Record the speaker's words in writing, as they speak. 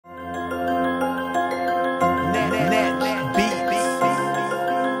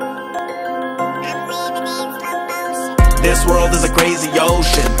a crazy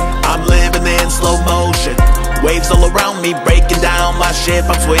ocean. I'm living in slow motion. Waves all around me, breaking down my ship.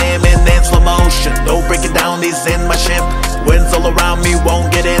 I'm swimming in slow motion. No breaking down, he's in my ship. Winds all around me,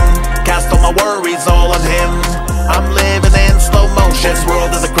 won't get in. Cast all my worries all on him. I'm living in slow motion. This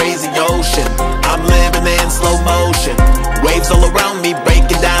world is a crazy ocean. I'm living in slow motion. Waves all around me,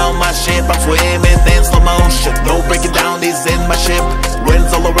 breaking down my ship. I'm swimming in slow motion. No breaking down, he's in my ship.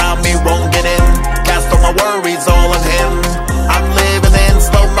 Winds all around me, won't get in. Cast all my worries all on him. I'm living in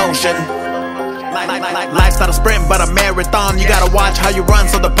slow motion. Life's not a sprint but a marathon. You gotta watch how you run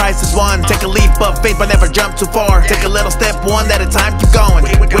so the price is won. Take a leap of faith but never jump too far. Take a little step one at a time, keep going.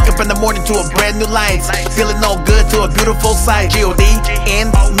 Wake up in the morning to a brand new light. Feeling all good to a beautiful sight. G.O.D.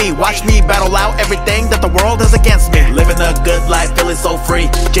 in me, watch me battle out everything that the world has against me. Living a good life, feeling so free.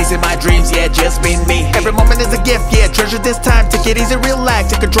 Chasing my dreams, yeah, just being me. Every moment is a gift, yeah, treasure this time. Take it easy,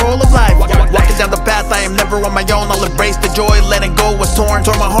 relax, take control of life. Walking down the path, I am never on my own. I'll embrace the joy, letting go was torn.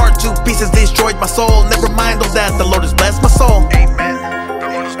 Tore my heart to pieces, destroyed my soul. Never mind all that, the Lord has blessed my soul. Amen. The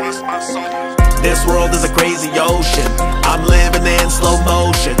Lord has blessed my soul. This world is a crazy ocean. I'm living in slow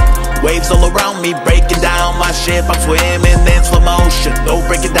motion. Waves all around me, breaking down my ship. I'm swimming in slow motion. No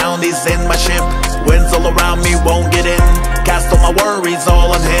breaking down, he's in my ship. Winds all around me, won't get in. Cast all my worries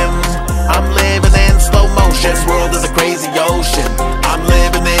all on him. I'm living in slow motion. This world is a crazy ocean. I'm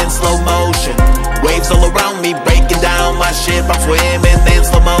living in slow motion. Waves all around me, breaking down my ship. I'm swimming in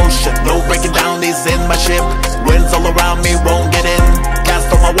slow motion. No breaking down, he's in my ship. Winds all around me, won't get in.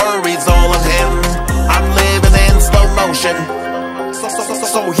 Cast all my worries all on him. I'm living in slow motion.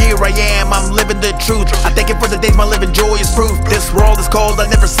 So here I am, I'm living the truth. I thank it for the days my living joy is proof. This world is cold, I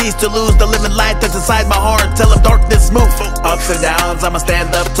never cease to lose the living light that's inside my heart. Tell 'em darkness move. Ups and downs, I'ma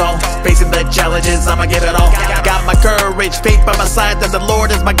stand up tall. Facing the challenges, I'ma give it all. Got my courage, faith by my side, that the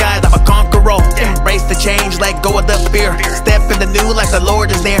Lord is my guide. I'm a conqueror. Embrace the change, let go of the fear. Step in the new life, the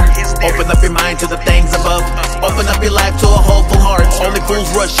Lord is near. Open up your mind to the things above. Open up your life to a hopeful heart. Only fools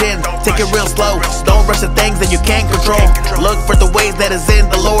rush in, take it real slow. Don't rush the things that you can't control. Look for the ways that is in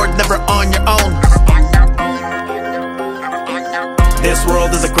the Lord, never on your own. This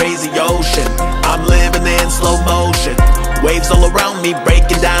world is a crazy ocean. I'm living in slow motion. Waves all around me,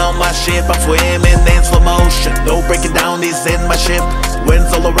 breaking down my ship. I'm swimming in slow motion. No breaking down, he's in my ship.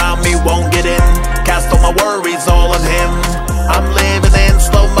 Winds all around me, won't get in. Cast all my worries all on him. I'm living in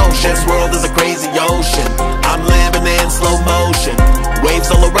slow motion. This world is a crazy ocean. I'm living in slow motion.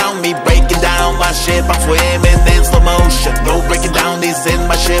 Waves all around me, breaking down my ship. I'm swimming in slow motion. No breaking down, he's in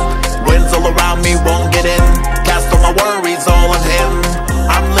my ship. Winds all around me, won't